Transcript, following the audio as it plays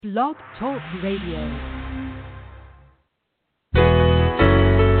Blog Talk Radio.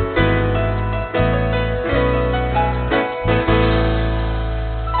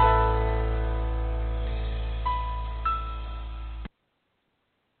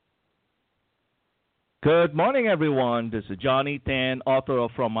 Good morning, everyone. This is Johnny Tan, author of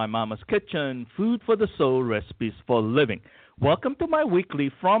From My Mama's Kitchen, Food for the Soul, Recipes for Living. Welcome to my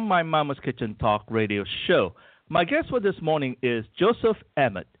weekly From My Mama's Kitchen Talk radio show. My guest for this morning is Joseph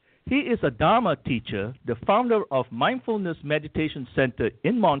Emet. He is a Dharma teacher, the founder of Mindfulness Meditation Centre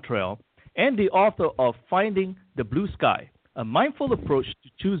in Montreal, and the author of Finding the Blue Sky, a mindful approach to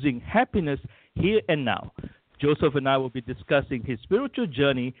choosing happiness here and now. Joseph and I will be discussing his spiritual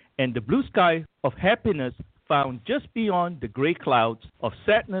journey and the blue sky of happiness found just beyond the gray clouds of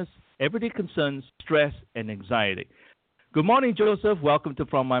sadness, everyday concerns, stress, and anxiety. Good morning, Joseph. Welcome to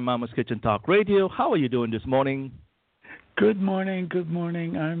From My Mama's Kitchen Talk Radio. How are you doing this morning? Good morning.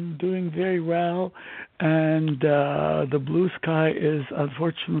 I'm doing very well, and the blue sky is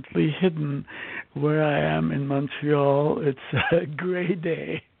unfortunately hidden where I am in Montreal. It's a gray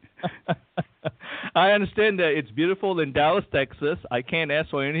day. I understand that it's beautiful in Dallas, Texas. I can't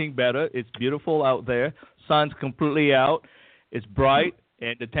ask for anything better. It's beautiful out there. Sun's completely out. It's bright,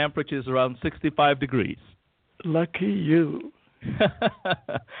 and the temperature is around 65 degrees. Lucky you.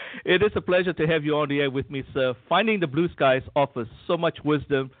 It is a pleasure to have you on the air with me, sir. Finding the Blue Skies offers so much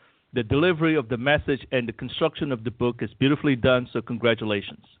wisdom. The delivery of the message and the construction of the book is beautifully done, so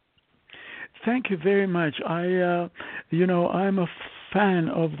congratulations. Thank you very much. I'm a fan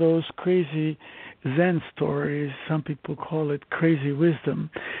of those crazy Zen stories. Some people call it crazy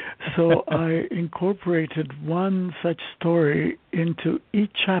wisdom. So I incorporated one such story into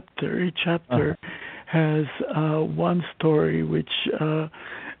each chapter. Each chapter has one story which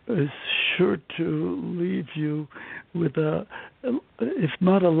is sure to leave you with a, if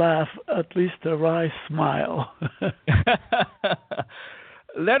not a laugh, at least a wry smile.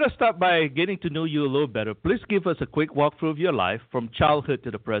 Let us start by getting to know you a little better. Please give us a quick walkthrough of your life from childhood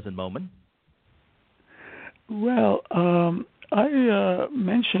to the present moment. Well, I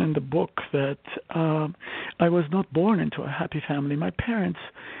mentioned in the book that I was not born into a happy family. My parents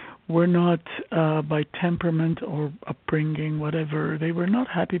were not, by temperament or upbringing, whatever, they were not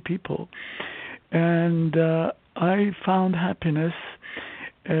happy people. And I found happiness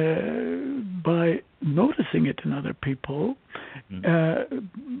by noticing it in other people.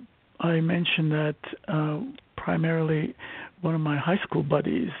 I mentioned that primarily one of my high school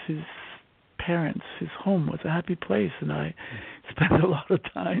buddies, his parents, his home was a happy place, and I spent a lot of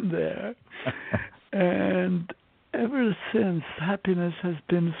time there. And ever since, happiness has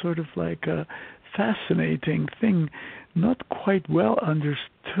been sort of like a fascinating thing, not quite well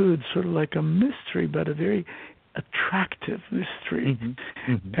understood, sort of like a mystery, but a very attractive mystery.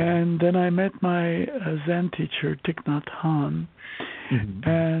 And then I met my Zen teacher, Thich Nhat Hanh,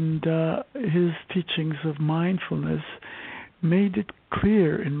 and his teachings of mindfulness made it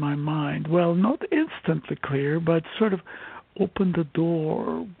clear in my mind. Well, not instantly clear, but sort of opened the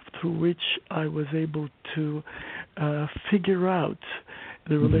door through which I was able to figure out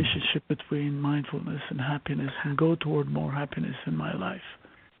the relationship between mindfulness and happiness and go toward more happiness in my life.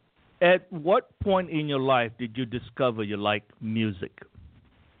 At what point in your life did you discover you like music?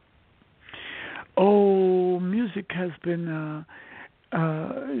 Oh, music has been,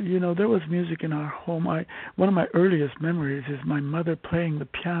 there was music in our home. One of my earliest memories is my mother playing the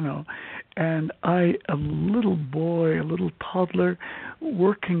piano, and I, a little boy, a little toddler,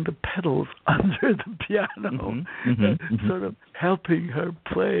 working the pedals under the piano, sort of helping her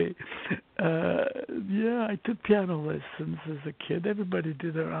play. I took piano lessons as a kid. Everybody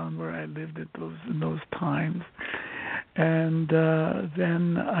did around where I lived in those times. And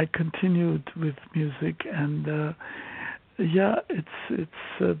then I continued with music, and it's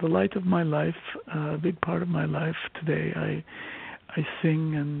the light of my life, a big part of my life today. I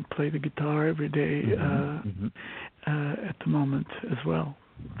sing and play the guitar every day at the moment as well.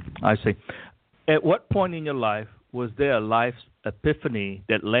 I see. At what point in your life was there a life epiphany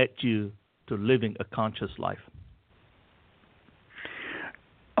that led you to living a conscious life?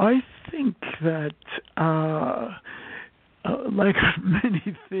 I think that, like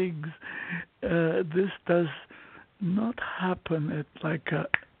many things, this does not happen at like a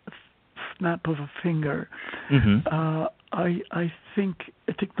snap of a finger. I think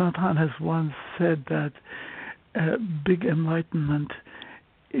Thich Nhat Hanh has once said that big enlightenment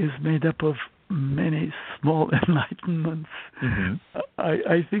is made up of many small enlightenments.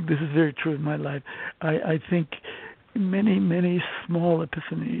 I think this is very true in my life. I think many small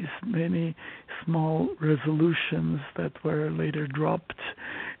epiphanies, many small resolutions that were later dropped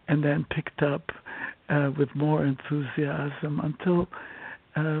and then picked up with more enthusiasm until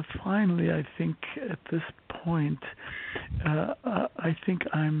finally, I think at this point, I think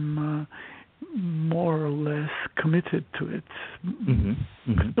I'm more or less committed to it,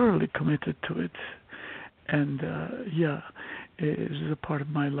 thoroughly committed to it. And it is a part of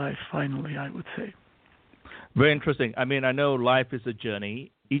my life, finally, I would say. Very interesting. I mean, I know life is a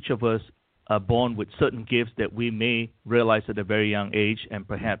journey. Each of us are born with certain gifts that we may realize at a very young age and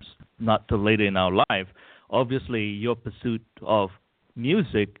perhaps not till later in our life. Obviously, your pursuit of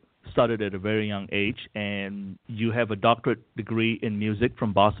music started at a very young age, and you have a doctorate degree in music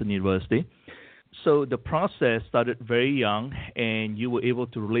from Boston University. So the process started very young, and you were able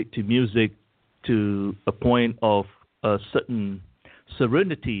to relate to music to a point of a certain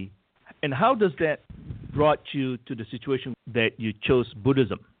serenity. And how does that brought you to the situation that you chose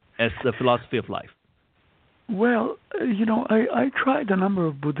Buddhism as the philosophy of life? Well, I tried a number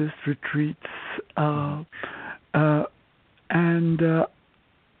of Buddhist retreats, and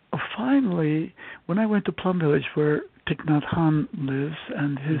finally, when I went to Plum Village, where Thich Nhat Hanh lives,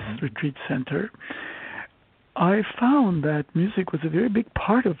 and his retreat center, I found that music was a very big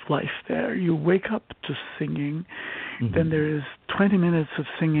part of life there. You wake up to singing, then there is 20 minutes of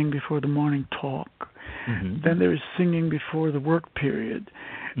singing before the morning talk, then there is singing before the work period,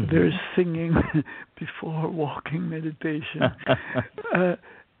 there is singing before walking meditation.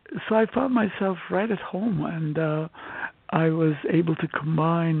 So I found myself right at home, and I was able to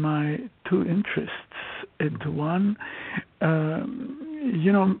combine my two interests into one.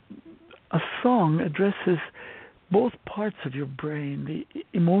 A song addresses both parts of your brain, the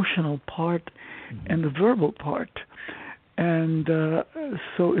emotional part and the verbal part. And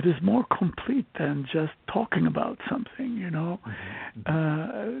so it is more complete than just talking about something,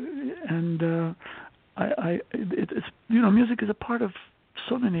 music is a part of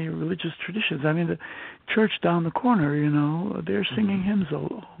so many religious traditions. I mean, the church down the corner, they're singing hymns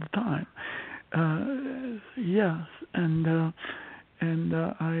all the time. I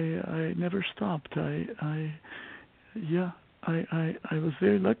never stopped. I was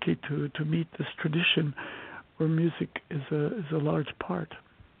very lucky to meet this tradition where music is a large part.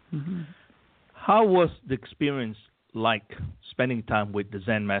 How was the experience like spending time with the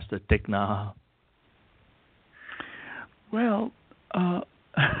Zen master Thich Nhat Hanh? Well,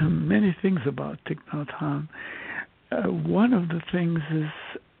 many things about Thich Nhat Hanh. One of the things is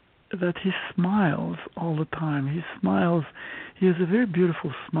that he smiles all the time. He smiles. He has a very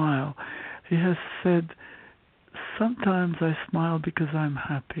beautiful smile. He has said, sometimes I smile because I'm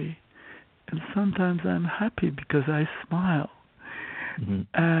happy, and sometimes I'm happy because I smile.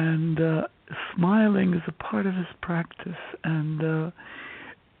 And smiling is a part of his practice. And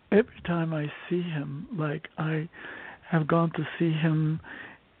every time I see him, like I have gone to see him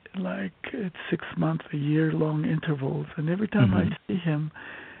like at 6 month, a year long intervals, and every time I see him,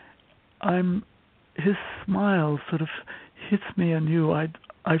 his smile sort of hits me anew.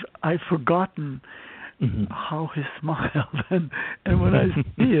 I've forgotten how he smiled, and when I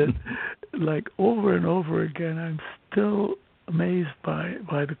see it, like over and over again, I'm still amazed by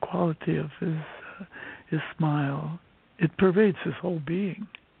the quality of his smile. It pervades his whole being.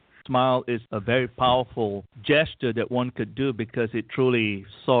 Smile is a very powerful gesture that one could do because it truly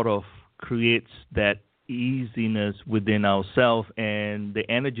sort of creates that easiness within ourselves, and the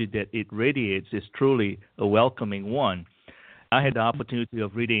energy that it radiates is truly a welcoming one. I had the opportunity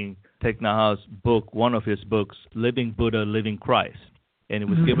of reading Thich Nhat Hanh's book, one of his books, Living Buddha, Living Christ, and it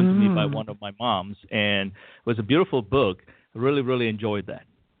was given to me by one of my moms, and it was a beautiful book. I really, really enjoyed that.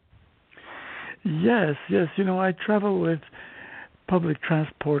 Yes. I travel with public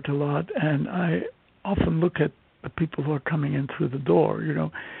transport a lot, and I often look at the people who are coming in through the door.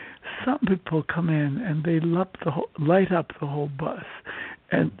 Some people come in and they light up the whole bus,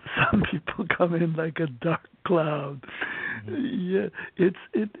 and some people come in like a dark cloud. Yeah, it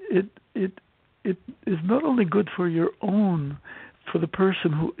is not only good for the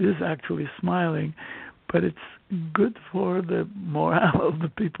person who is actually smiling, but it's good for the morale of the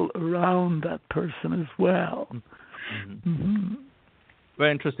people around that person as well.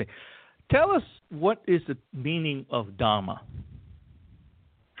 Very interesting. Tell us, what is the meaning of Dharma?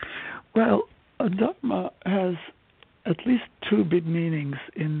 Well, Dharma has at least two big meanings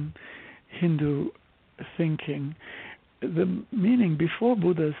in Hindu thinking. The meaning before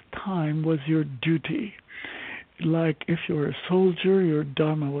Buddha's time was your duty. Like if you were a soldier, your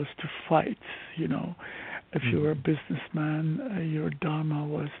Dharma was to fight, If you were a businessman, your Dharma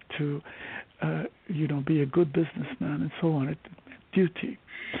was to, be a good businessman, and so on. It meant duty.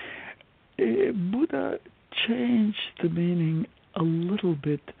 Buddha changed the meaning a little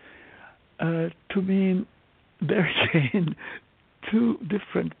bit to mean they're saying two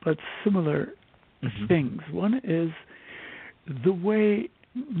different but similar things. One is the way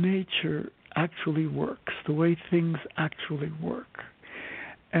nature actually works, the way things actually work.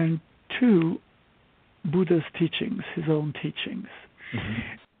 And two, Buddha's teachings, his own teachings.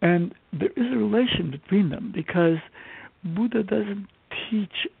 And there is a relation between them because Buddha doesn't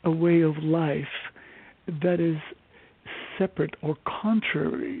teach a way of life that is separate or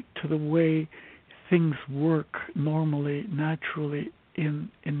contrary to the way things work normally, naturally in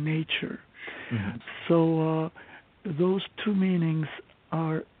nature. So those two meanings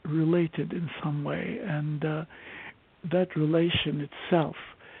are related in some way, and that relation itself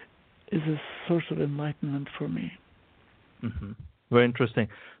is a source of enlightenment for me. Very interesting.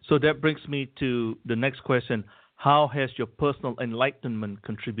 So that brings me to the next question. How has your personal enlightenment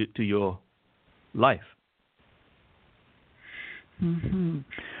contributed to your life?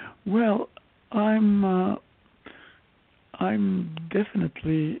 Well, I'm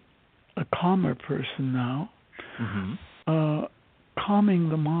definitely a calmer person now. Calming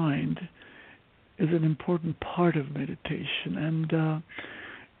the mind is an important part of meditation, and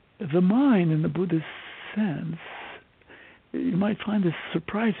the mind, in the Buddhist sense, you might find this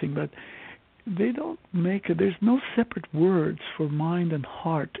surprising, but they don't make it. There's no separate words for mind and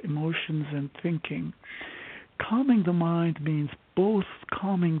heart, emotions and thinking. Calming the mind means both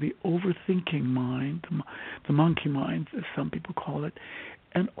calming the overthinking mind, the monkey mind, as some people call it,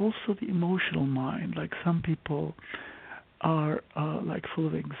 and also the emotional mind. Like some people are like full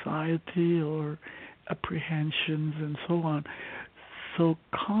of anxiety or apprehensions and so on. So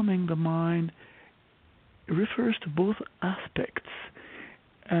calming the mind refers to both aspects,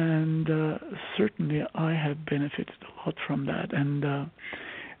 and certainly I have benefited a lot from that. And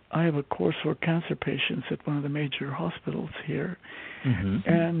I have a course for cancer patients at one of the major hospitals here,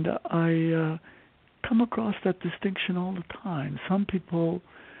 and I come across that distinction all the time. Some people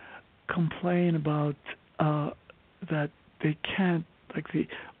complain about that they can't, like the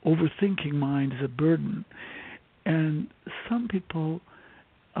overthinking mind is a burden, and some people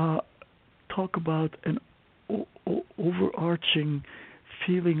talk about an overarching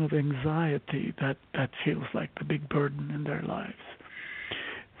feeling of anxiety that feels like the big burden in their lives.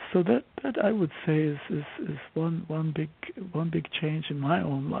 So that I would say is one big change in my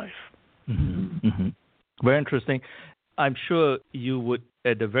own life. Very interesting. I'm sure you would,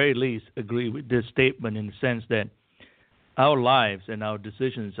 at the very least, agree with this statement in the sense that our lives and our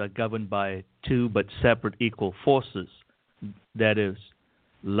decisions are governed by two but separate equal forces, that is,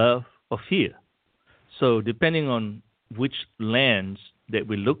 love or fear. So depending on which lens that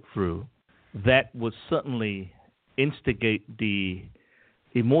we look through, that would certainly instigate the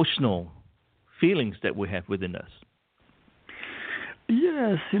emotional feelings that we have within us.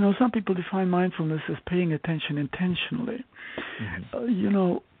 Yes, some people define mindfulness as paying attention intentionally.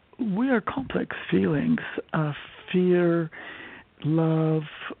 We are complex feelings, fear, love,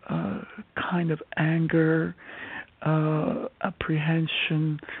 kind of anger,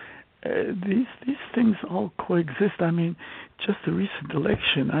 apprehension. These things all coexist. I mean, just the recent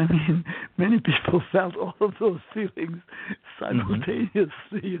election, many people felt all of those feelings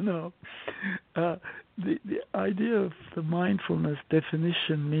simultaneously, The idea of the mindfulness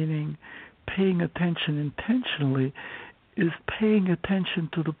definition, meaning paying attention intentionally, is paying attention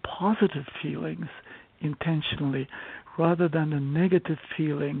to the positive feelings intentionally rather than the negative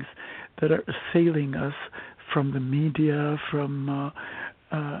feelings that are assailing us from the media, from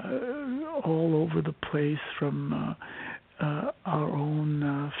all over the place, from our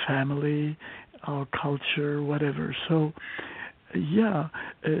own family, our culture, whatever. So,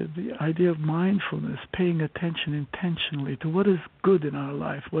 the idea of mindfulness, paying attention intentionally to what is good in our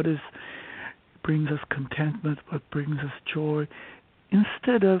life, what brings us contentment, what brings us joy,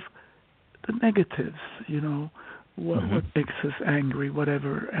 instead of the negatives, what makes us angry,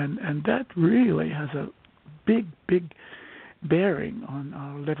 whatever. And that really has a big bearing on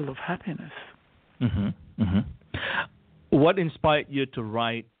our level of happiness. What inspired you to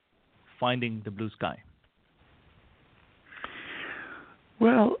write Finding the Blue Sky?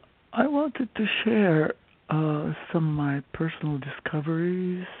 Well, I wanted to share some of my personal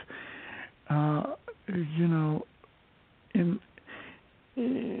discoveries. In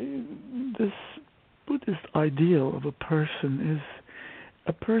this Buddhist ideal of a person is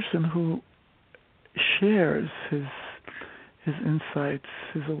a person who shares his insights,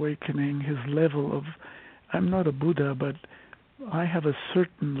 his awakening, his level of, I'm not a Buddha, but I have a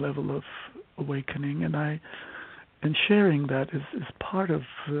certain level of awakening, and sharing that is part of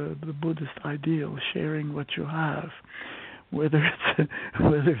the Buddhist ideal, sharing what you have whether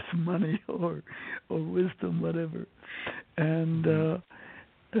it's money or wisdom, whatever. And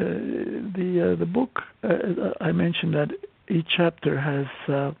the book, I mentioned that each chapter has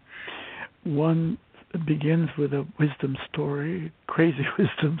one begins with a wisdom story, crazy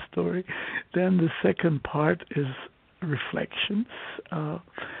wisdom story. Then the second part is reflections,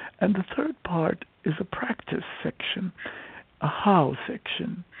 and the third part is a practice section, a how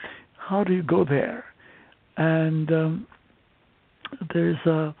section. How do you go there? And there's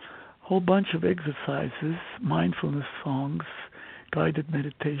a whole bunch of exercises, mindfulness songs, guided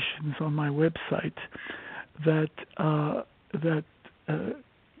meditations on my website that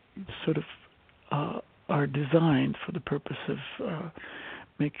sort of are designed for the purpose of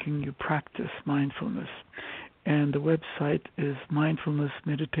making you practice mindfulness. And the website is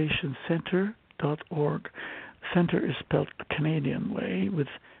mindfulnessmeditationcentre.org. Center is spelled Canadian way with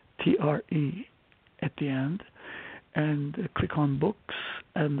TRE at the end. And click on books,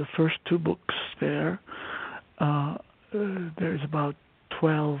 and the first two books there's about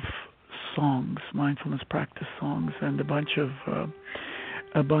 12 songs, mindfulness practice songs, and a bunch of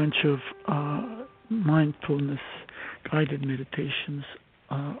mindfulness guided meditations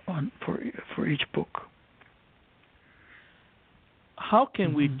for each book. How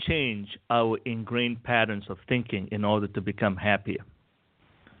can we change our ingrained patterns of thinking in order to become happier?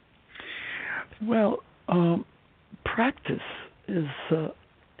 Well, practice is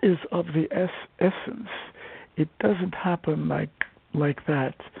of the essence. It doesn't happen like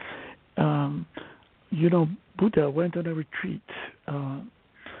that. Buddha went on a retreat.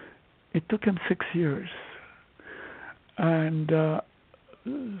 It took him 6 years, and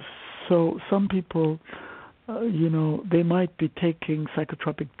so some people, they might be taking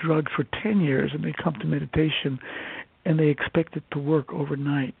psychotropic drugs for 10 years, and they come to meditation, and they expect it to work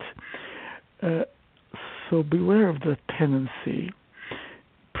overnight. So beware of the tendency.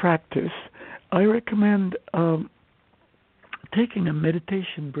 Practice. I recommend taking a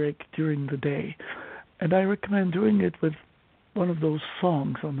meditation break during the day, and I recommend doing it with one of those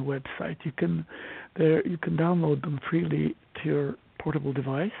songs on the website. You can download them freely to your portable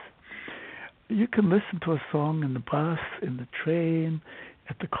device. You can listen to a song in the bus, in the train,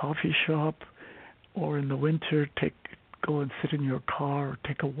 at the coffee shop, or in the winter go and sit in your car or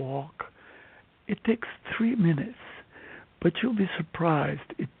take a walk. It takes 3 minutes, but you'll be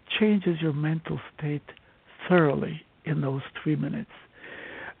surprised. It changes your mental state thoroughly in those 3 minutes.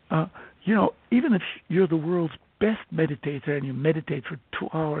 Even if you're the world's best meditator and you meditate for 2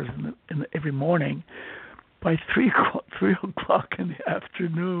 hours every morning, by 3 o'clock in the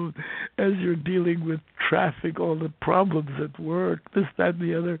afternoon, as you're dealing with traffic, all the problems at work, this, that, and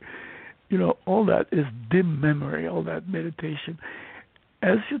the other, all that is dim memory, all that meditation.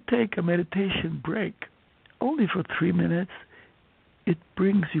 As you take a meditation break, only for 3 minutes, it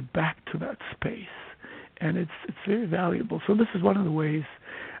brings you back to that space, and it's very valuable. So this is one of the ways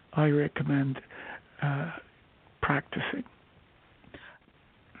I recommend practicing.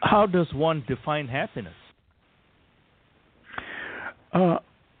 How does one define happiness?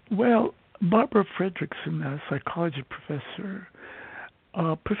 Well, Barbara Fredrickson, a psychology professor,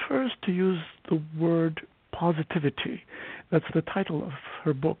 prefers to use the word positivity. That's the title of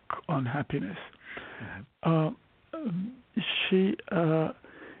her book on happiness. She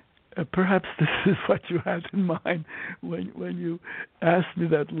perhaps this is what you had in mind when you asked me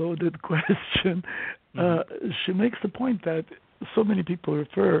that loaded question. She makes the point that so many people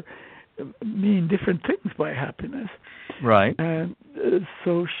mean different things by happiness. Right. And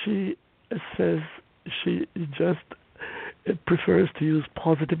so she says she just prefers to use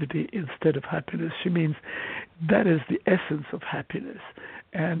positivity instead of happiness. She means that is the essence of happiness.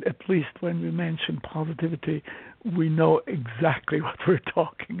 And at least when we mention positivity, we know exactly what we're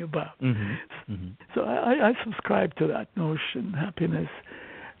talking about. So I subscribe to that notion. Happiness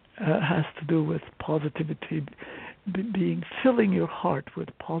has to do with positivity, filling your heart with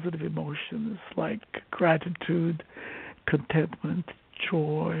positive emotions like gratitude, contentment,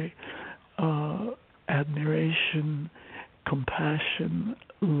 joy, admiration, compassion,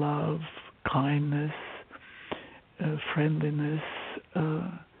 love, kindness, friendliness.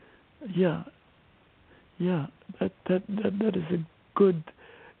 That is a good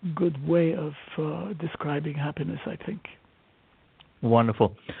way of describing happiness, I think.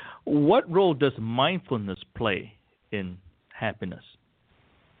 Wonderful. What role does mindfulness play in happiness?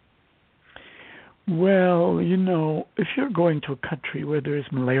 Well, if you're going to a country where there is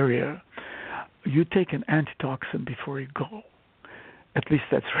malaria, you take an antitoxin before you go. At least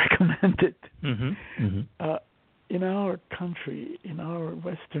that's recommended. In our country, in our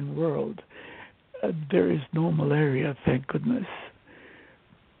Western world, there is no malaria, thank goodness,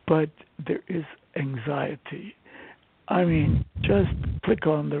 but there is anxiety. I mean, just click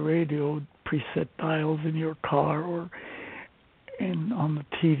on the radio preset dials in your car or on the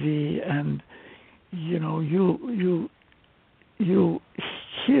TV, and you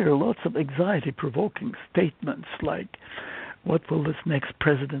hear lots of anxiety-provoking statements like, "What will this next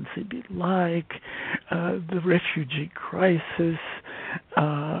presidency be like?" The refugee crisis,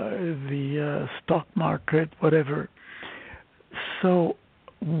 the stock market, whatever. So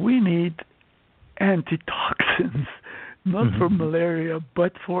we need antitoxins, not for malaria,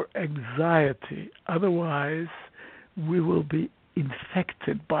 but for anxiety. Otherwise, we will be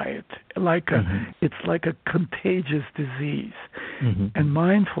infected by it. It's like a contagious disease. And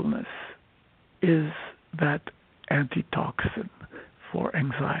mindfulness is that antitoxin for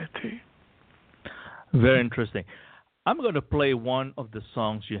anxiety. Very interesting. I'm going to play one of the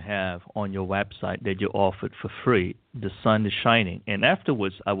songs you have on your website that you offered for free, "The Sun is Shining." And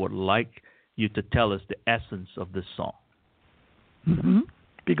afterwards, I would like you to tell us the essence of this song.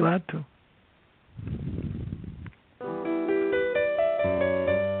 Be glad to.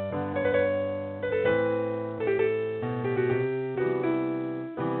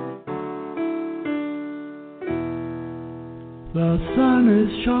 The sun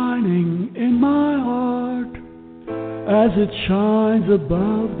is shining in my heart as it shines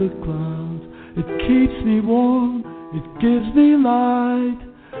above the clouds. It keeps me warm, it gives me light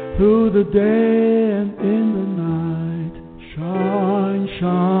through the day and in the night. Shine,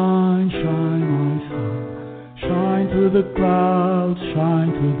 shine, shine, my sun. Shine through the clouds,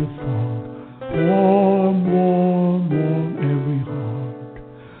 shine through the fog. Warm, warm, warm every heart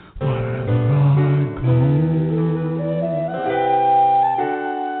wherever I go.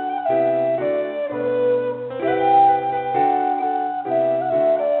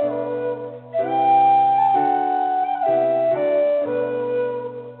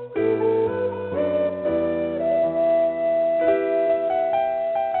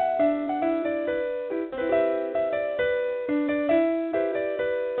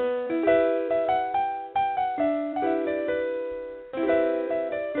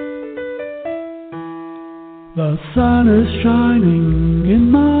 The sun is shining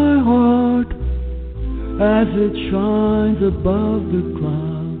in my heart as it shines above the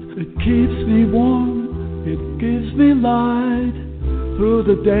clouds. It keeps me warm, it gives me light through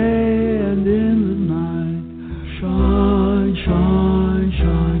the day and in the night. Shine, shine,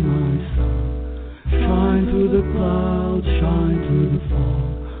 shine, my sun. Shine through the clouds, shine through the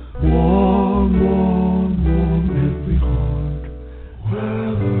fog. Warm, warm, warm every heart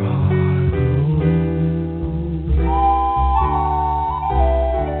wherever I go.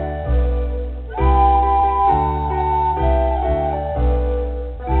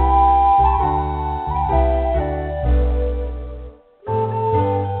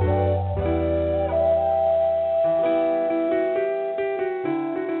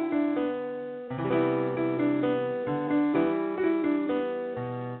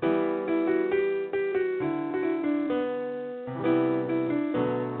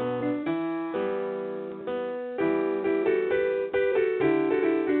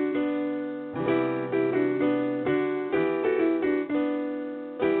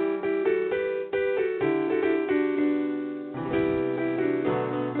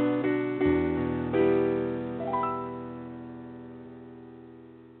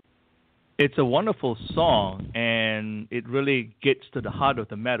 It's a wonderful song, and it really gets to the heart of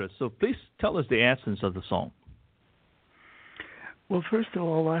the matter. So please tell us the essence of the song. Well, first of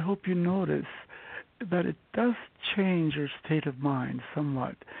all, I hope you notice that it does change your state of mind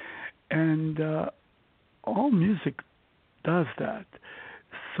somewhat. And all music does that.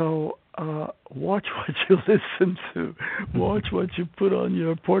 So watch what you listen to. Watch what you put on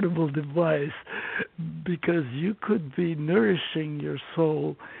your portable device, because you could be nourishing your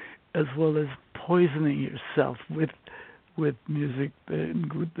soul as well as poisoning yourself with music. And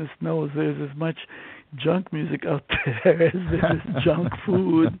goodness knows there's as much junk music out there as there is junk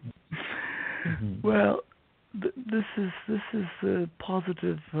food. Well, this is a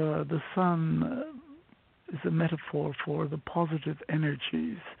positive. The sun is a metaphor for the positive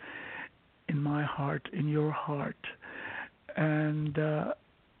energies in my heart, in your heart, and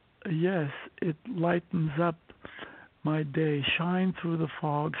yes, it lightens up my day. Shine through the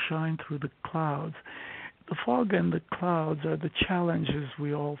fog, shine through the clouds. The fog and the clouds are the challenges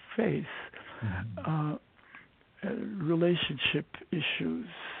we all face. Relationship issues,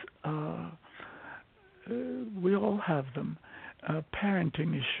 we all have them.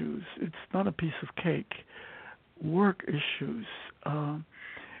 Parenting issues, it's not a piece of cake. Work issues,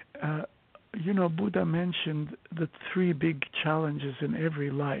 Buddha mentioned the three big challenges in every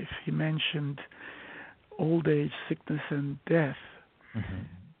life. He mentioned old age, sickness, and death. Mm-hmm.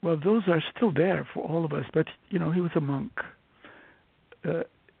 Well, those are still there for all of us, but, he was a monk.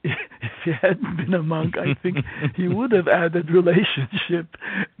 If he hadn't been a monk, I think he would have added relationship,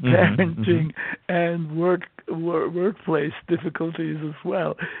 parenting, and workplace difficulties as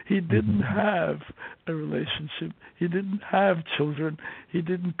well. He didn't have a relationship. He didn't have children. He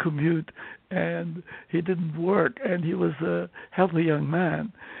didn't commute, and he didn't work, and he was a healthy young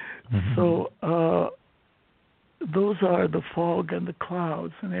man. So those are the fog and the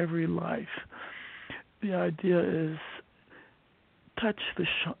clouds in every life. The idea is touch the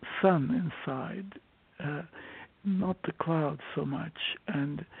sun inside, not the clouds so much,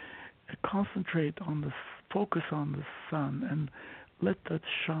 and concentrate on focus on the sun, and let that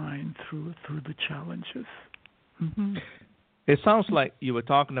shine through the challenges. It sounds like you were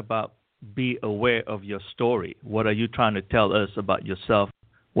talking about be aware of your story. What are you trying to tell us about yourself?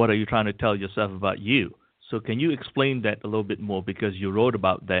 What are you trying to tell yourself about you? So can you explain that a little bit more, because you wrote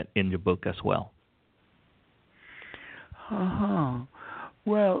about that in your book as well?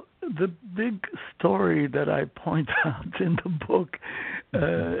 Well, the big story that I point out in the book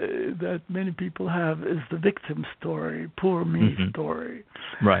that many people have is the victim story, poor me story.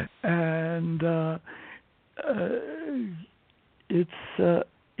 Right. And it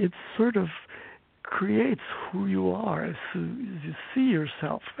sort of creates who you are as you see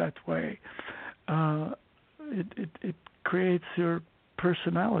yourself that way. It creates your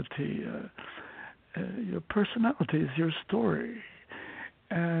personality. Your personality is your story,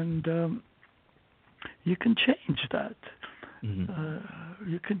 and you can change that.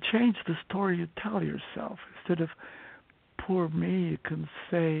 You can change the story you tell yourself. Instead of poor me, you can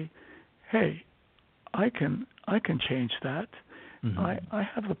say, "Hey, I can change that. I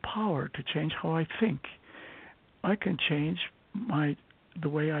have the power to change how I think. I can change the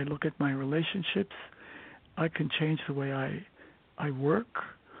way I look at my relationships. I can change the way I work.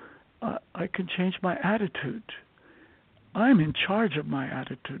 I can change my attitude. I'm in charge of my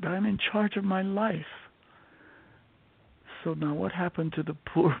attitude. I'm in charge of my life." So now what happened to the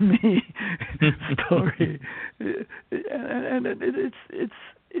poor me story? And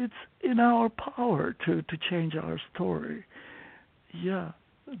it's in our power to change our story. Yeah,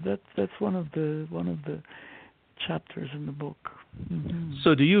 that's one of the chapters in the book.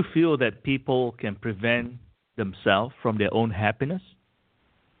 So do you feel that people can prevent themselves from their own happiness?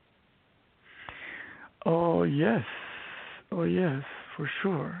 Oh yes, for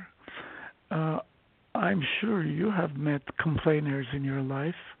sure. I'm sure you have met complainers in your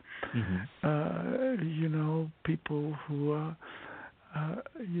life. People who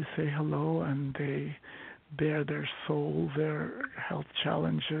you say hello and they bare their soul, their health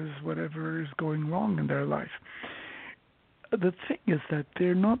challenges, whatever is going wrong in their life. The thing is that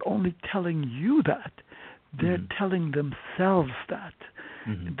they're not only telling you that, they're telling themselves that.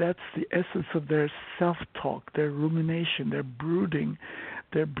 That's the essence of their self-talk, their rumination, their brooding.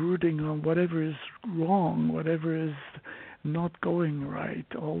 They're brooding on whatever is wrong, whatever is not going right,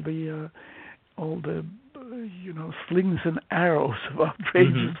 all the slings and arrows of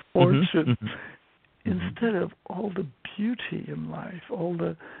outrageous fortune. Instead of all the beauty in life,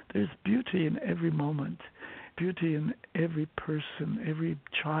 there's beauty in every moment, beauty in every person, every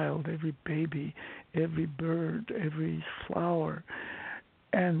child, every baby, every bird, every flower.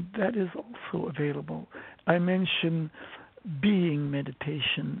 And that is also available. I mention being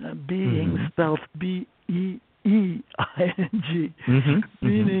meditation, being spelled B-E-E-I-N-G,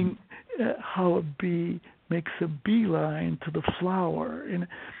 meaning how a bee makes a beeline to the flower. And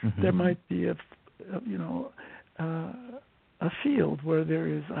there might be a field where there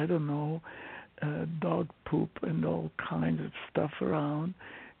is, dog poop and all kinds of stuff around.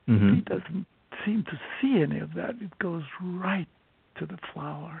 The bee doesn't seem to see any of that. It goes right to the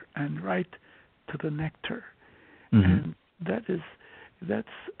flower and right to the nectar. And that's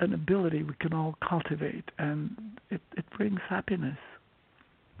an ability we can all cultivate, and it brings happiness.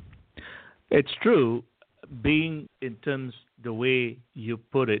 It's true. Being, in terms the way you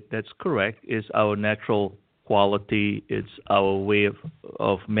put it, that's correct, is our natural quality. It's our way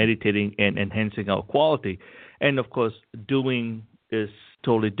of meditating and enhancing our quality. And, of course, doing is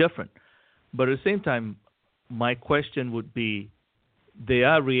totally different. But at the same time, my question would be, there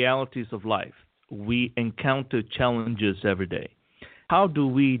are realities of life. We encounter challenges every day. How do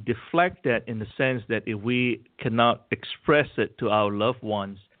we deflect that in the sense that if we cannot express it to our loved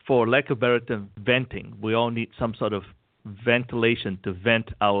ones, for lack of better term, venting, we all need some sort of ventilation to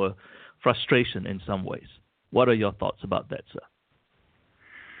vent our frustration in some ways. What are your thoughts about that, sir?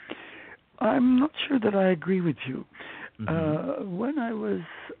 I'm not sure that I agree with you. Mm-hmm. When I was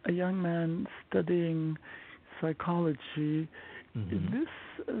a young man studying psychology, this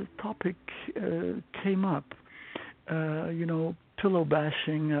topic came up. Pillow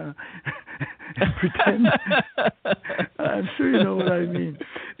bashing and pretend. I'm sure you know what I mean.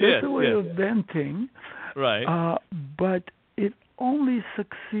 It's a way of venting, right? But it only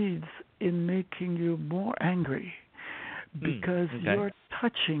succeeds in making you more angry because you're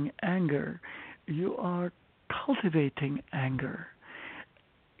touching anger. You are cultivating anger.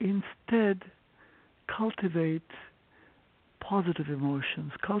 Instead, cultivate positive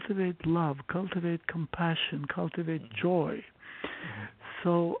emotions, cultivate love, cultivate compassion, cultivate joy.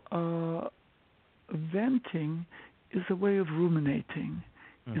 So venting is a way of ruminating,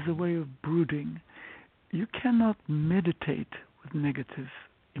 is a way of brooding. You cannot meditate with negative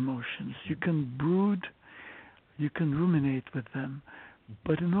emotions. You can brood, you can ruminate with them,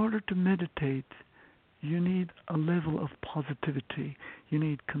 but in order to meditate, you need a level of positivity. You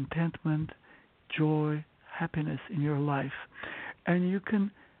need contentment, joy, happiness in your life. And you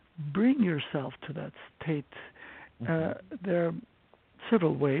can bring yourself to that state. There are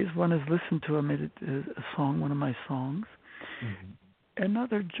several ways. One is listen to a song, one of my songs.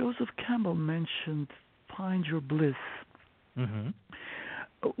 Another, Joseph Campbell mentioned find your bliss.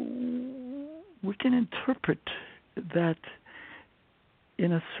 We can interpret that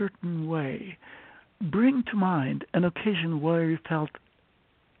in a certain way. Bring to mind an occasion where you felt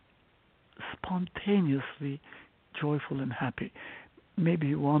spontaneously joyful and happy. Maybe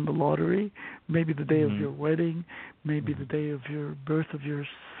you won the lottery, maybe the day of your wedding, maybe the day of your birth of your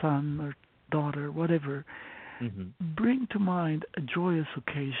son or daughter, whatever. Bring to mind a joyous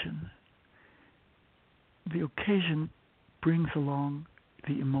occasion. The occasion brings along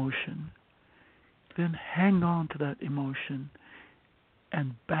the emotion. Then hang on to that emotion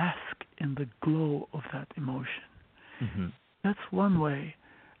and bask in the glow of that emotion. That's one way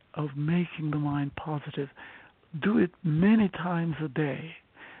of making the mind positive. Do it many times a day.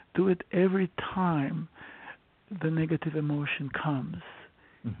 Do it every time the negative emotion comes.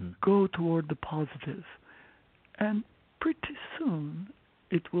 Go toward the positive. And pretty soon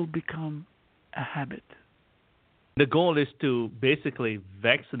it will become a habit. The goal is to basically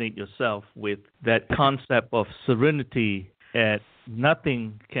vaccinate yourself with that concept of serenity, that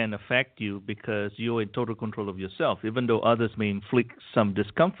nothing can affect you because you're in total control of yourself. Even though others may inflict some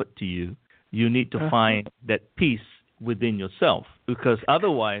discomfort to you, you need to find that peace within yourself, because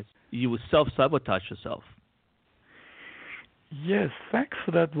otherwise you will self-sabotage yourself. Yes, thanks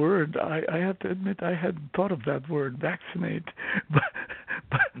for that word. I have to admit I hadn't thought of that word, vaccinate.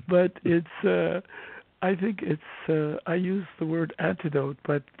 But it's, I think it's, I use the word antidote,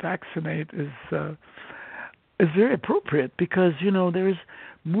 but vaccinate is very appropriate because, there is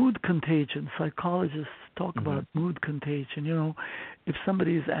mood contagion. Psychologists talk about mood contagion. If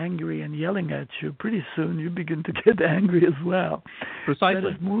somebody is angry and yelling at you, pretty soon you begin to get angry as well. Precisely. That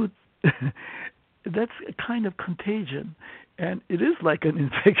is mood. That's a kind of contagion, and it is like an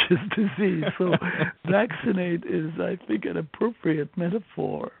infectious disease. So vaccinate is, I think, an appropriate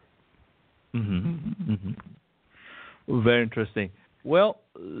metaphor. Very interesting. Well,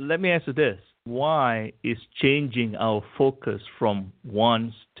 let me ask you this. Why is changing our focus from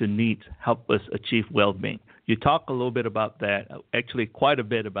wants to needs help us achieve well-being? You talk a little bit about that, actually quite a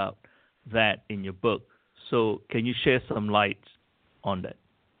bit about that in your book. So can you share some light on that?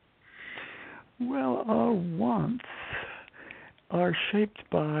 Well, our wants are shaped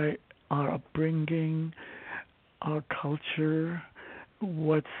by our upbringing, our culture,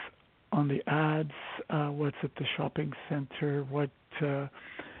 what's on the ads, what's at the shopping center, what the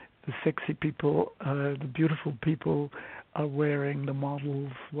sexy people, the beautiful people are wearing, the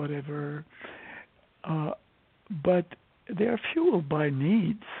models, whatever. But they are fueled by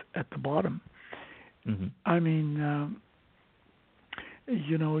needs at the bottom. I mean,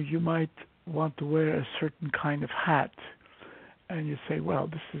 you might want to wear a certain kind of hat, and you say, well,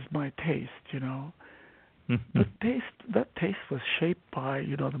 this is my taste, But that taste was shaped by,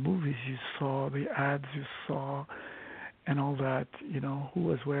 the movies you saw, the ads you saw, and all that, who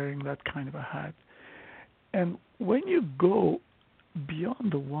was wearing that kind of a hat. And when you go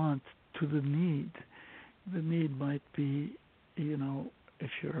beyond the want to the need might be, if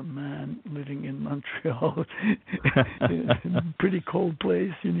you're a man living in Montreal, in a pretty cold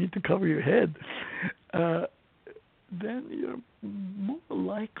place, you need to cover your head. Then you're more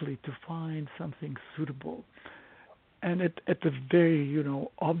likely to find something suitable. And at the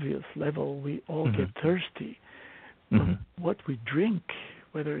very, obvious level, we all get thirsty. What we drink,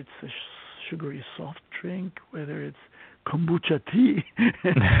 whether it's a sugary soft drink, whether it's kombucha tea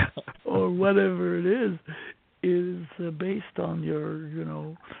or whatever it is based on your,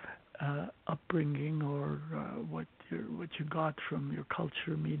 upbringing or what you got from your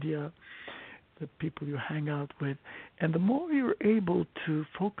culture, media, the people you hang out with. And the more you're able to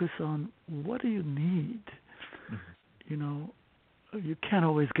focus on what do you need, you can't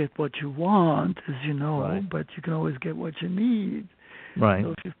always get what you want, as you know, right. but you can always get what you need. Right.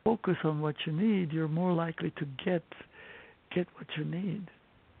 So if you focus on what you need, you're more likely to get what you need.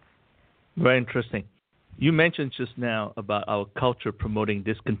 Very interesting. You mentioned just now about our culture promoting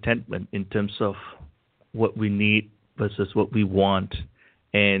discontentment in terms of what we need versus what we want.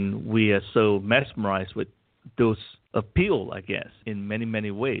 And we are so mesmerized with those appeal, I guess, in many,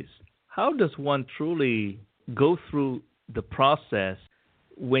 many ways. How does one truly go through the process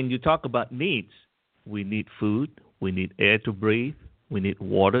when you talk about needs? We need food, we need air to breathe, we need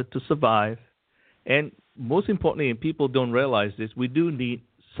water to survive. And most importantly, and people don't realize this, we do need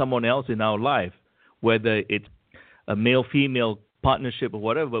someone else in our life, whether it's a male-female partnership or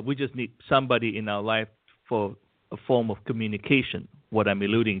whatever, but we just need somebody in our life for a form of communication, what I'm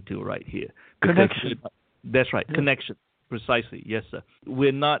alluding to right here. Connection. That's right, yeah. Connection, precisely, yes, sir.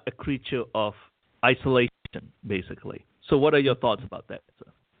 We're not a creature of isolation, basically. So what are your thoughts about that,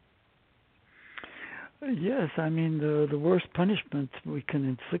 sir? Yes, I mean, the worst punishment we can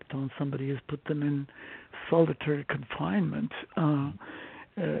inflict on somebody is put them in solitary confinement.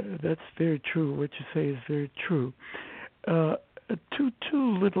 That's very true. What you say is very true.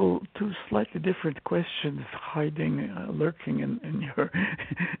 Two slightly different questions lurking in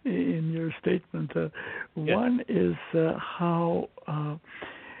your statement. Yes. One is how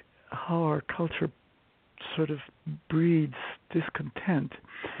our culture sort of breeds discontent.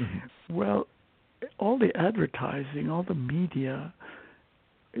 Mm-hmm. Well, all the advertising, all the media,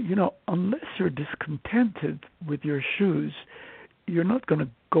 unless you're discontented with your shoes, you're not going to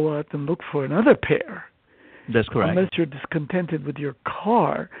go out and look for another pair. That's correct. Unless you're discontented with your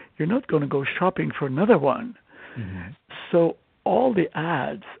car, you're not going to go shopping for another one. Mm-hmm. So all the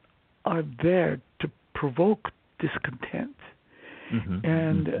ads are there to provoke discontent. Mm-hmm.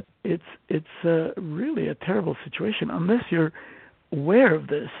 And it's really a terrible situation unless you're aware of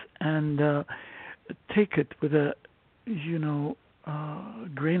this and take it with a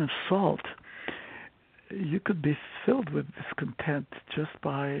grain of salt. You could be filled with discontent just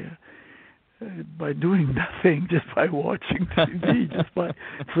by doing nothing, just by watching TV, just by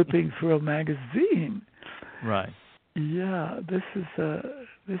flipping through a magazine. Right. Yeah, this is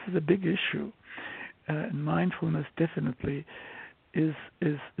a big issue. Mindfulness definitely is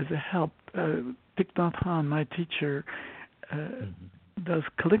a help. Thich Nhat Hanh, my teacher, does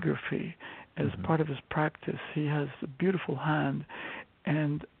calligraphy as part of his practice. He has a beautiful hand,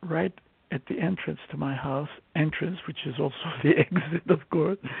 and right at the entrance to my house, which is also the exit, of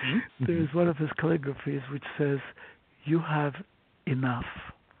course, there's one of his calligraphies which says, "You have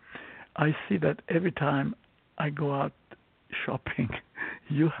enough." I see that every time I go out shopping.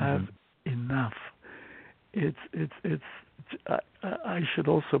 You have enough. I should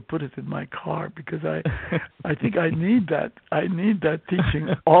also put it in my car because I think I need that. I need that teaching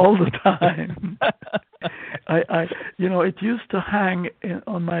all the time. It used to hang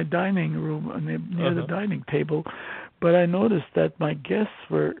on my dining room near the dining table, but I noticed that my guests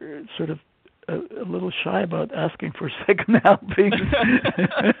were sort of a little shy about asking for second helpings.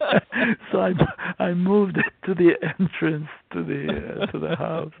 So I moved it to the entrance to the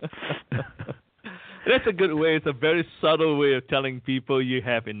house. That's a good way. It's a very subtle way of telling people you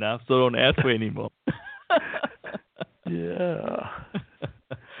have enough, so don't ask for any more. Yeah.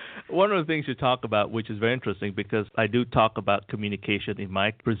 One of the things you talk about, which is very interesting, because I do talk about communication in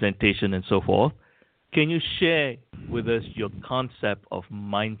my presentation and so forth. Can you share with us your concept of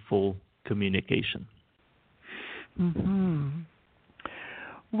mindful communication? Mm-hmm.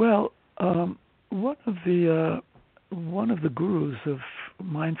 Well, one of the gurus of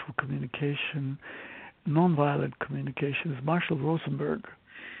mindful communication, nonviolent communication, is Marshall Rosenberg,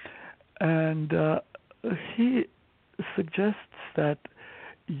 and he suggests that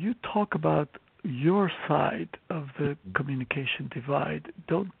you talk about your side of the communication divide.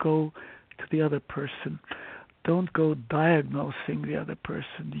 Don't go to the other person. Don't go diagnosing the other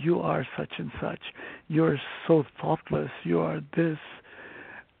person. You are such and such. You're so thoughtless. You are this.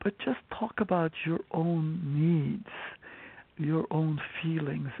 But just talk about your own needs, your own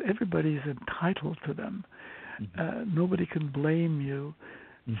feelings. Everybody is entitled to them. Nobody can blame you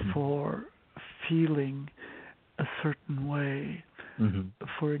for feeling a certain way.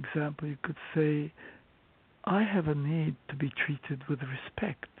 For example, you could say, I have a need to be treated with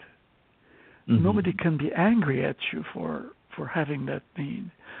respect. Nobody can be angry at you for having that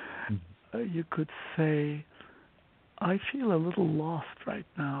need. You could say, I feel a little lost right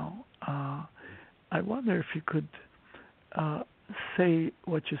now. I wonder if you could say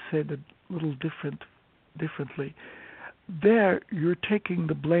what you said a little differently. There, you're taking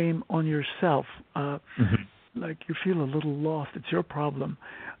the blame on yourself. Like you feel a little lost. It's your problem.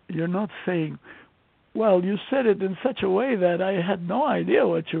 You're not saying, well, you said it in such a way that I had no idea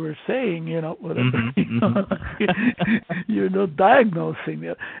what you were saying, whatever. You're not diagnosing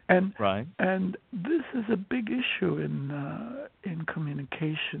it. And this is a big issue in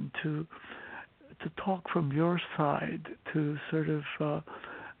communication, to talk from your side, to sort of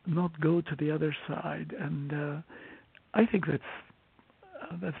not go to the other side. And I think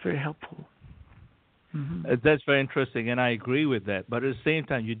that's very helpful. That's very interesting, and I agree with that. But at the same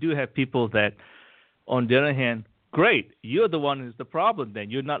time, you do have people that, on the other hand, great, you're the one who's the problem then.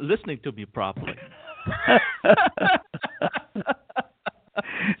 You're not listening to me properly.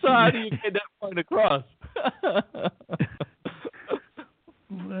 So how do you get that point across?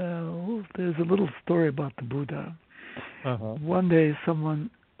 Well, there's a little story about the Buddha. One day someone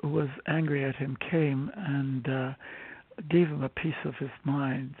who was angry at him came and gave him a piece of his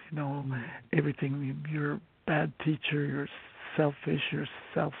mind. Everything, you're a bad teacher, you're selfish, you're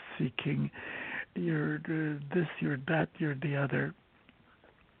self-seeking, you're this, you're that, you're the other.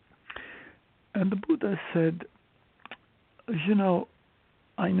 And the Buddha said,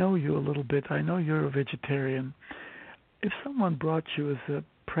 I know you a little bit. I know you're a vegetarian. If someone brought you as a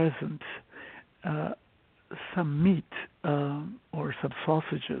present some meat or some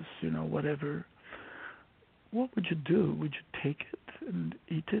sausages, whatever, what would you do? Would you take it and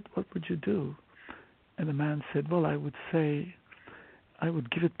eat it? What would you do? And the man said, well, I would say, I would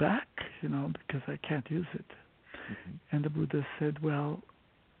give it back, because I can't use it. And the Buddha said, well,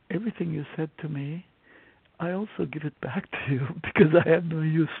 everything you said to me, I also give it back to you because I have no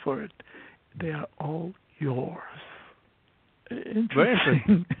use for it. They are all yours.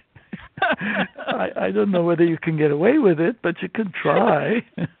 Interesting. I don't know whether you can get away with it, but you can try.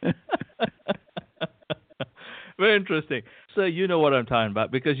 Very interesting. So you know what I'm talking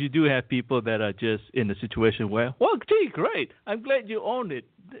about, because you do have people that are just in a situation where, well, gee, great, I'm glad you own it.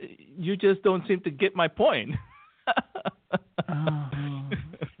 You just don't seem to get my point.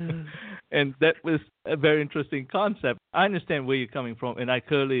 And that was a very interesting concept. I understand where you're coming from, and I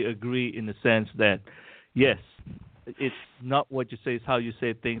clearly agree in the sense that, yes, it's not what you say, it's how you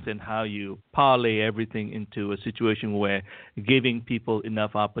say things and how you parlay everything into a situation where giving people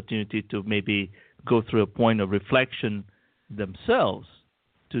enough opportunity to maybe go through a point of reflection themselves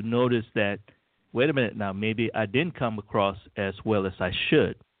to notice that, wait a minute now, maybe I didn't come across as well as I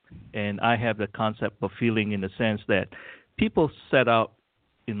should. And I have the concept of feeling in the sense that people set out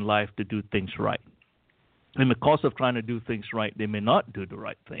in life to do things right. In the course of trying to do things right, they may not do the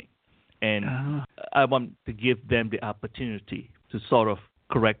right thing. And I want to give them the opportunity to sort of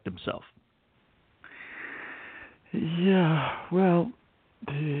correct themselves. Yeah, well,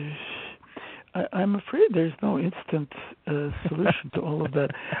 I'm afraid there's no instant solution to all of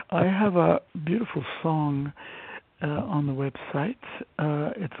that. I have a beautiful song on the website.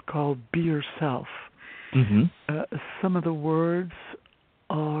 It's called Be Yourself. Some of the words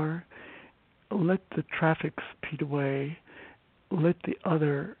are, let the traffic speed away, let the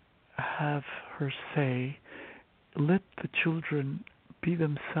other have her say, let the children be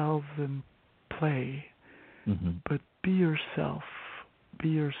themselves and play, but be yourself,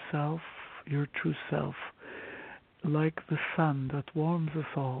 your true self, like the sun that warms us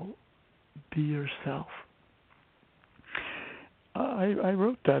all. Be yourself. I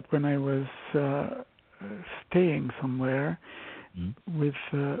wrote that when I was staying somewhere with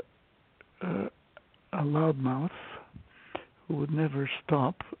a loudmouth who would never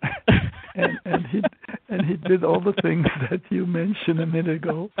stop, and he did all the things that you mentioned a minute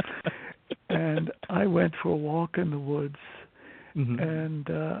ago. And I went for a walk in the woods, and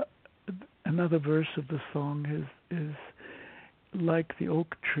another verse of the song is like the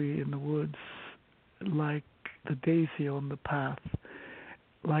oak tree in the woods, like the daisy on the path,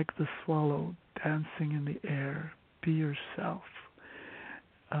 like the swallow dancing in the air. Be yourself.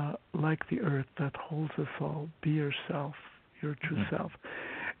 Like the earth that holds us all. Be yourself, your true self.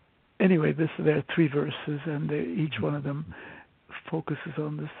 Anyway, there are 3 verses, and each one of them focuses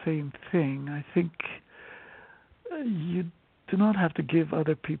on the same thing. I think you do not have to give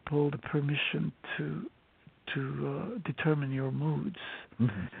other people the permission to determine your moods.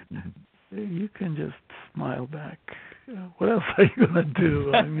 You can just smile back. What else are you going to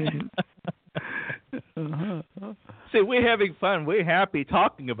do? I mean... See, we're having fun. We're happy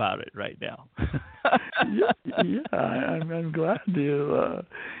talking about it right now. I'm glad you're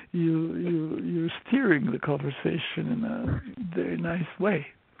steering the conversation in a very nice way.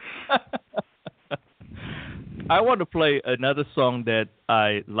 I want to play another song that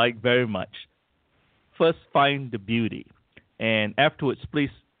I like very much. First, Find the Beauty. And afterwards, please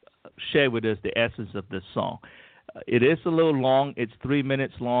share with us the essence of this song. It is a little long. It's 3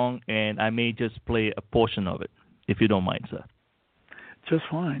 minutes long, and I may just play a portion of it, if you don't mind, sir. Just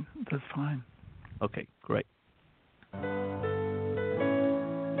fine. That's fine. Okay, great.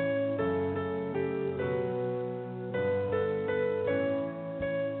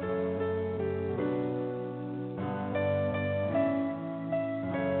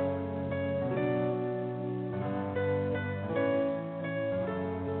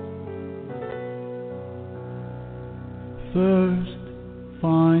 First,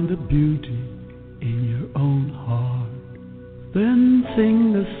 find the beauty in your own heart. Then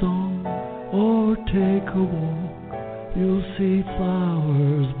sing a song or take a walk. You'll see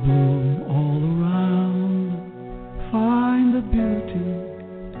flowers bloom all around. Find the beauty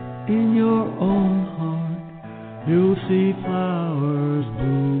in your own heart. You'll see flowers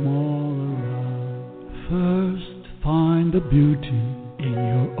bloom all around. First, find the beauty in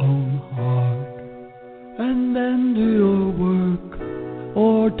your own heart. And then do your work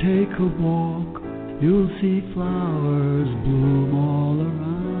or take a walk. You'll see flowers bloom all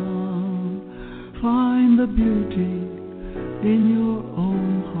around. Find the beauty in your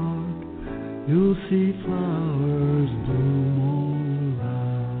own heart. You'll see flowers bloom all around.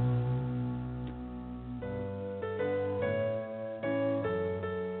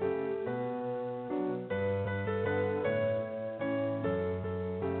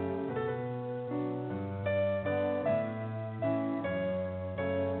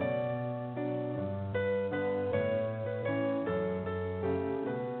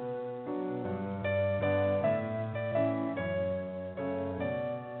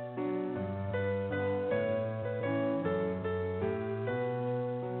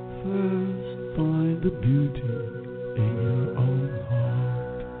 First, find the beauty in your own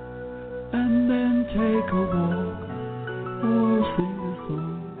heart, and then take a walk or sing a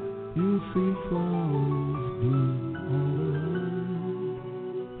song. You'll see flowers bloom all around.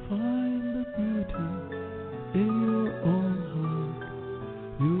 Find the beauty in your own heart.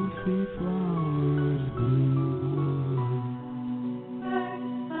 You'll see flowers bloom all around. First,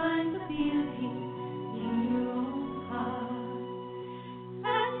 find the beauty in your own heart,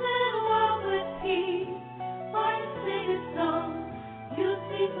 and then walk with peace, or sing a song. You'll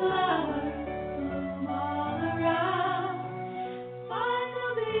see flowers bloom all around. Find the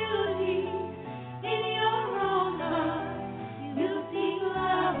beauty in your own heart. You'll see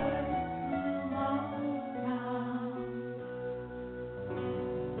flowers bloom all around.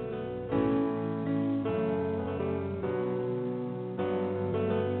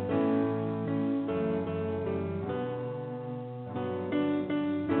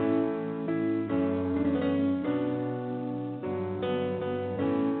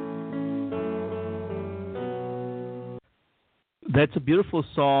 That's a beautiful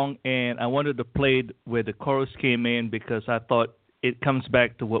song, and I wanted to play it where the chorus came in because I thought it comes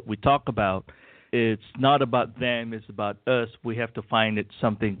back to what we talk about. It's not about them, it's about us. We have to find it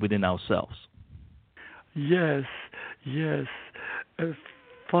something within ourselves. Yes.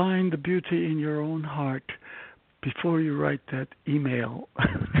 Find the beauty in your own heart before you write that email.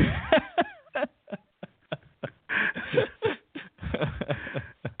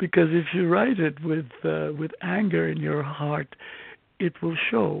 Because if you write it with anger in your heart, it will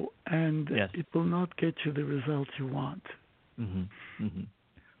show, and Yes. it will not get you the results you want. Mm-hmm. Mm-hmm.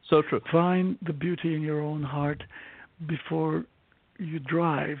 So true. Find the beauty in your own heart before you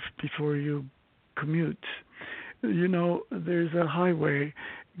drive, before you commute. You know, there's a highway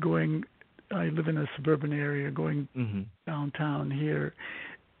going, I live in a suburban area, going Mm-hmm. downtown here,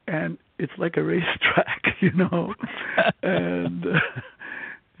 and it's like a racetrack, you know. And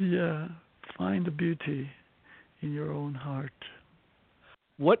yeah, find the beauty in your own heart.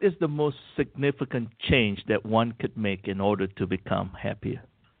 What is the most significant change that one could make in order to become happier?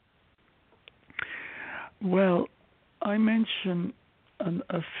 Well, I mention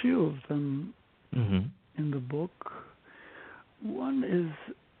a few of them Mm-hmm. in the book. One is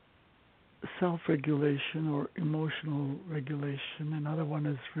self-regulation or emotional regulation. Another one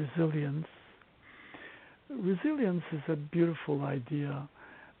is resilience. Resilience is a beautiful idea.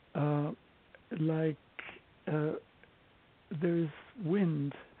 There's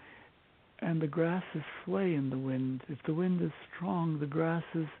wind, and the grasses sway in the wind. If the wind is strong, the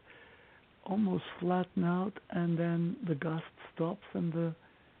grasses almost flatten out, and then the gust stops, and the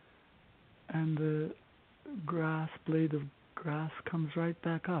blade of grass comes right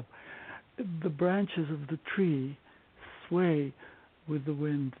back up. The branches of the tree sway with the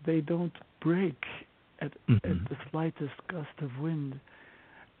wind. They don't break at the slightest gust of wind.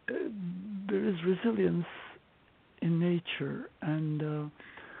 There is resilience in nature, and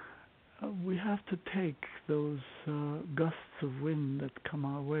we have to take those gusts of wind that come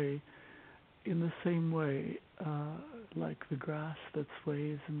our way in the same way, like the grass that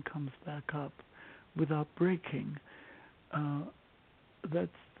sways and comes back up without breaking.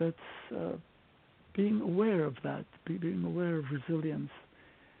 That's being aware of that. Being aware of resilience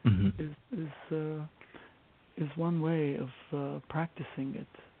is one way of practicing it.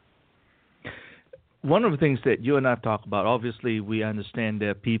 One of the things that you and I talk about, obviously, we understand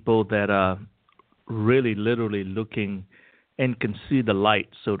there are people that are really, literally looking and can see the light,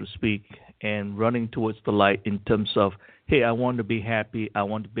 so to speak, and running towards the light in terms of, hey, I want to be happy. I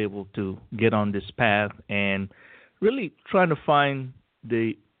want to be able to get on this path, and really trying to find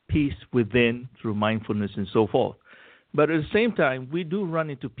the peace within through mindfulness and so forth. But at the same time, we do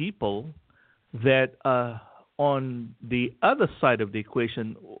run into people that are on the other side of the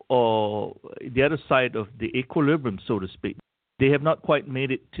equation, or the other side of the equilibrium, so to speak. They have not quite made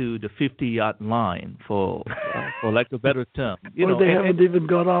it to the 50-yard line, for lack of a better term. They haven't even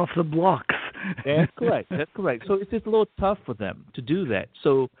got off the blocks. That's correct. That's correct. So it's just a little tough for them to do that.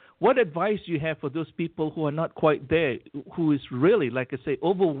 So what advice do you have for those people who are not quite there, who is really, like I say,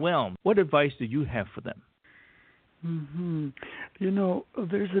 overwhelmed? What advice do you have for them?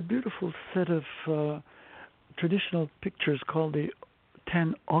 There's a beautiful set of traditional pictures called the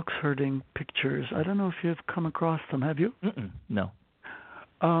 10 ox herding pictures. I don't know if you've come across them. Have you? No.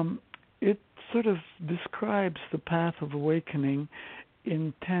 It sort of describes the path of awakening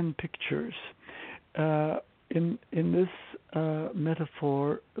in 10 pictures. In this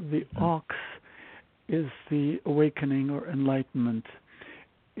metaphor, the ox is the awakening or enlightenment.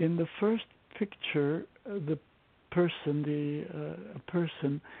 In the first picture, a person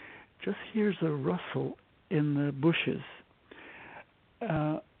just hears a rustle in the bushes.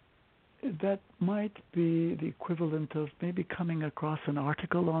 That might be the equivalent of maybe coming across an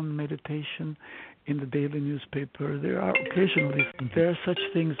article on meditation in the daily newspaper. There are such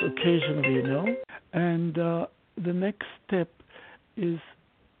things occasionally, And the next step is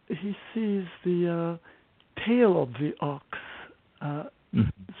he sees the tail of the ox,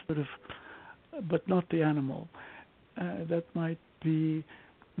 sort of, but not the animal. That might be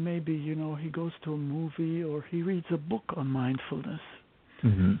maybe, he goes to a movie or he reads a book on mindfulness.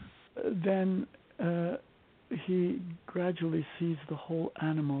 Then he gradually sees the whole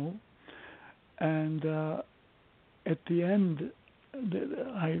animal, and at the end,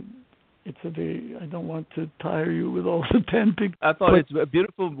 I don't want to tire you with all the 10 pictures. I thought it's a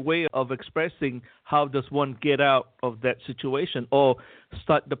beautiful way of expressing how does one get out of that situation or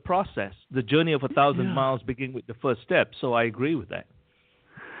start the process. The journey of 1,000 miles begin with the first step. So I agree with that.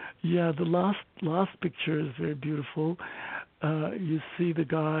 Yeah, the last picture is very beautiful. You see the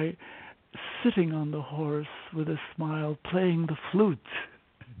guy sitting on the horse with a smile, playing the flute.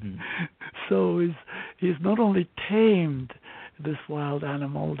 So he's not only tamed this wild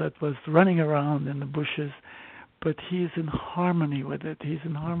animal that was running around in the bushes, but he's in harmony with it. He's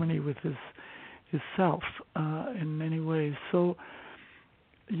in harmony with his self in many ways. So,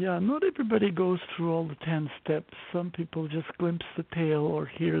 not everybody goes through all the 10 steps. Some people just glimpse the tail or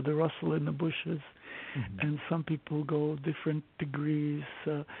hear the rustle in the bushes, and some people go different degrees.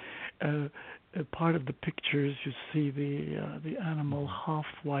 Part of the pictures, you see the animal half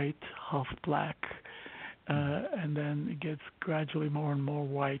white, half black, and then it gets gradually more and more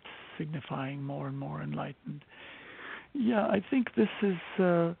white, signifying more and more enlightened. Yeah, I think this is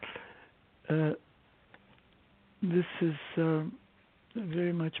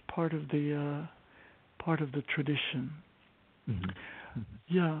very much part of the tradition.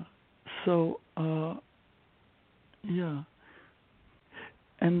 Yeah. So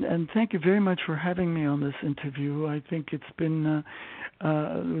And thank you very much for having me on this interview. I think it's been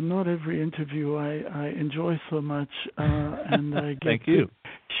not every interview I enjoy so much, and I get to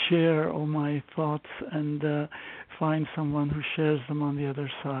share all my thoughts and find someone who shares them on the other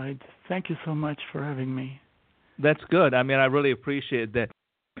side. Thank you so much for having me. That's good. I mean, I really appreciate that.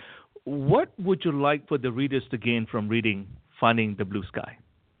 What would you like for the readers to gain from reading Finding the Blue Sky?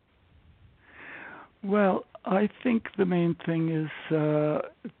 Well, I think the main thing is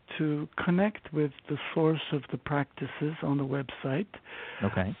to connect with the source of the practices on the website.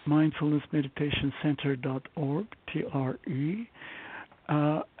 Mindfulness Meditation Centre.org, TRE,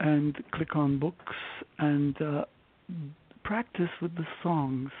 and click on books and practice with the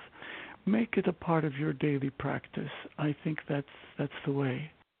songs. Make it a part of your daily practice. I think that's the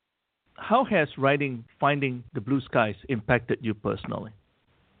way. How has writing Finding the Blue Skies impacted you personally?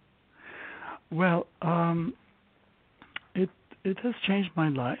 Well, it has changed my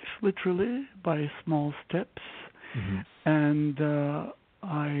life, literally, by small steps. Mm-hmm. And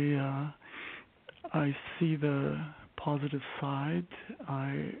I see the positive side.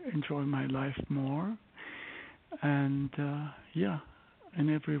 I enjoy my life more. And, in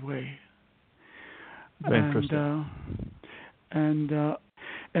every way. Very interesting.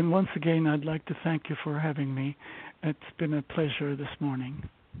 And once again, I'd like to thank you for having me. It's been a pleasure this morning.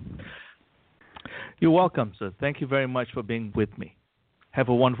 You're welcome, sir. Thank you very much for being with me. Have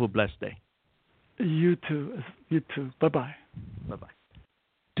a wonderful, blessed day. You too. You too. Bye-bye. Bye-bye.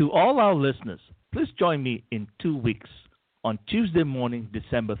 To all our listeners, please join me in 2 weeks on Tuesday morning,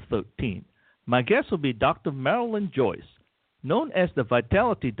 December 13th. My guest will be Dr. Marilyn Joyce. Known as the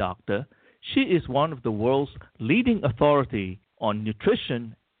Vitality Doctor, she is one of the world's leading authority on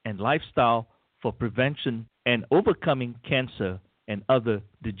nutrition and lifestyle for prevention and overcoming cancer and other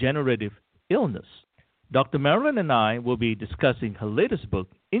degenerative illness. Dr. Marilyn and I will be discussing her latest book,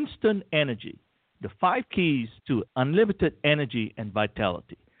 Instant Energy, the 5 Keys to Unlimited Energy and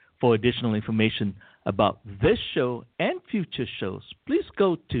Vitality. For additional information about this show and future shows, please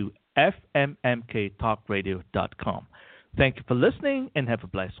go to fmmktalkradio.com. Thank you for listening and have a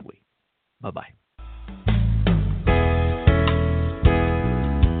blessed week. Bye-bye.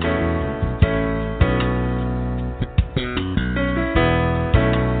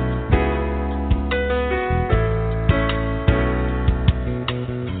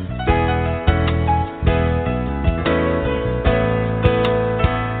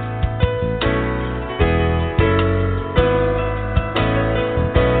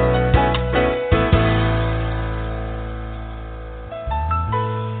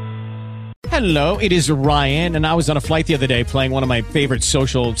 Hello, it is Ryan, and I was on a flight the other day playing one of my favorite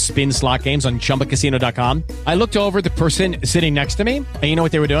social spin slot games on ChumbaCasino.com. I looked over at the person sitting next to me, and you know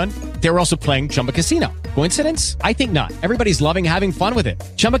what they were doing? They were also playing Chumba Casino. Coincidence? I think not. Everybody's loving having fun with it.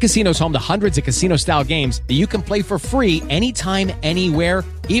 Chumba Casino is home to hundreds of casino-style games that you can play for free anytime, anywhere,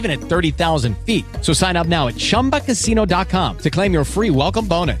 even at 30,000 feet. So sign up now at ChumbaCasino.com to claim your free welcome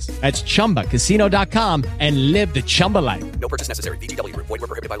bonus. That's ChumbaCasino.com and live the Chumba life. No purchase necessary. VGW. Void where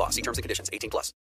prohibited by law. See terms and conditions. 18+.